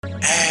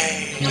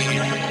Hey,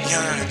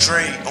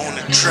 YoungDray on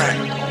the track.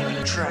 On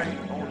the track.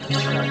 On the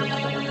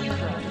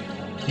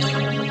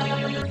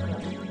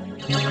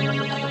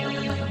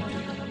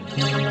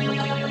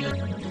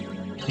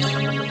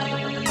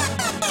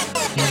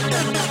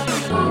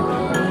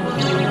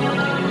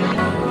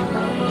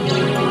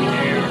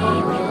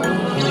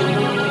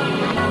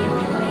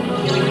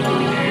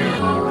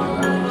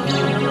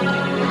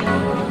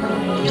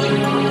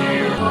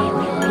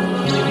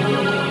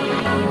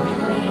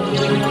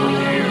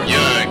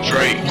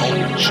YoungDray on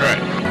the track.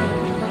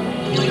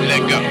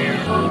 Let go.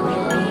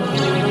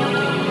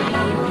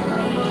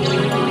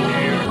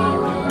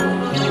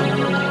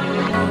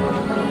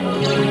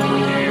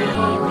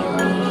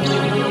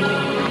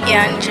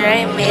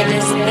 YoungDray made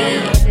this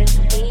beat.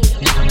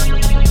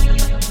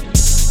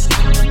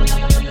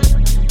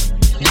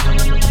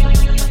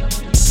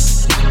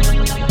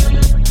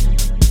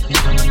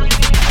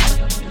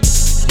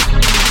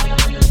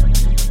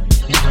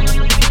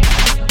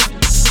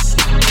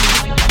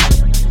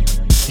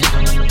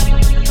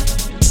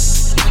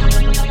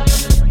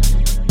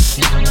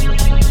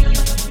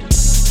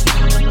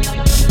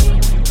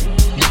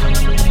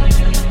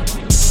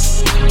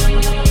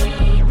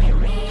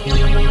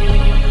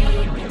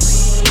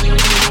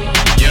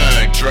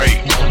 YoungDray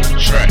on the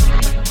track.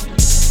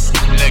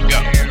 Let go.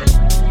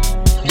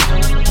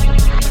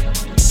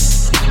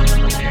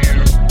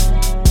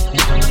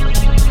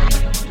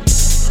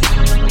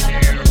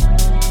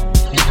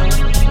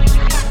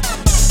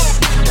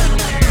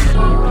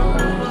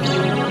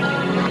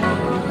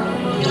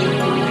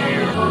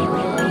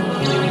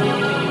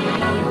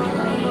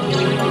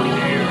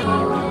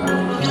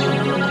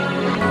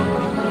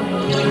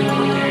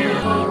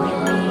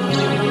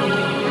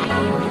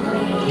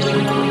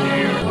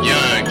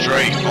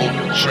 YoungDray on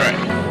the track.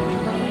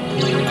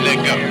 Let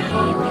go.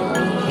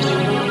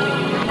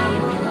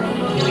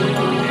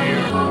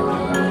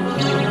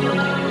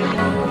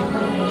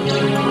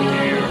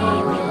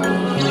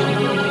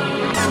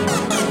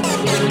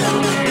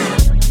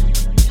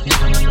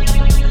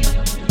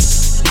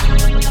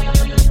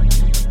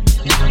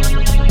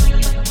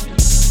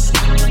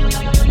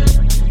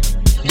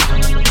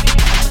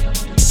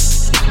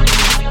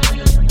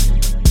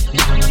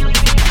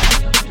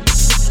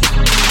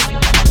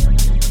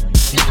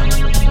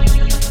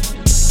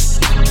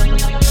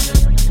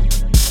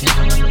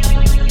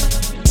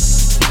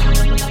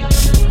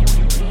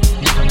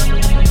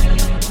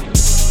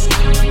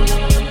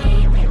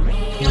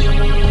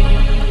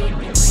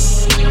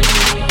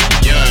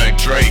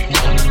 YoungDray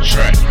on the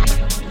track.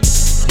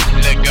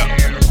 Let go.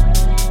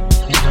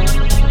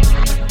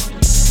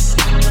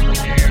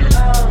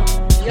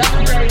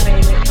 YoungDray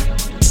made it.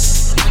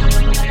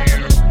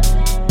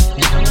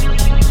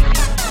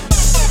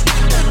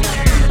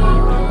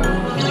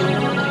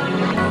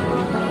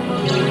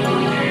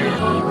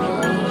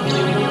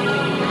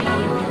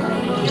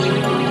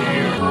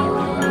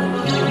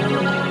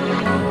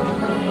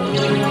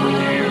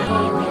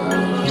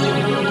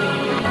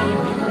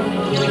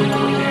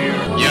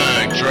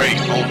 YoungDray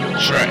on the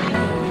track.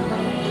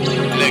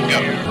 Let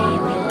go.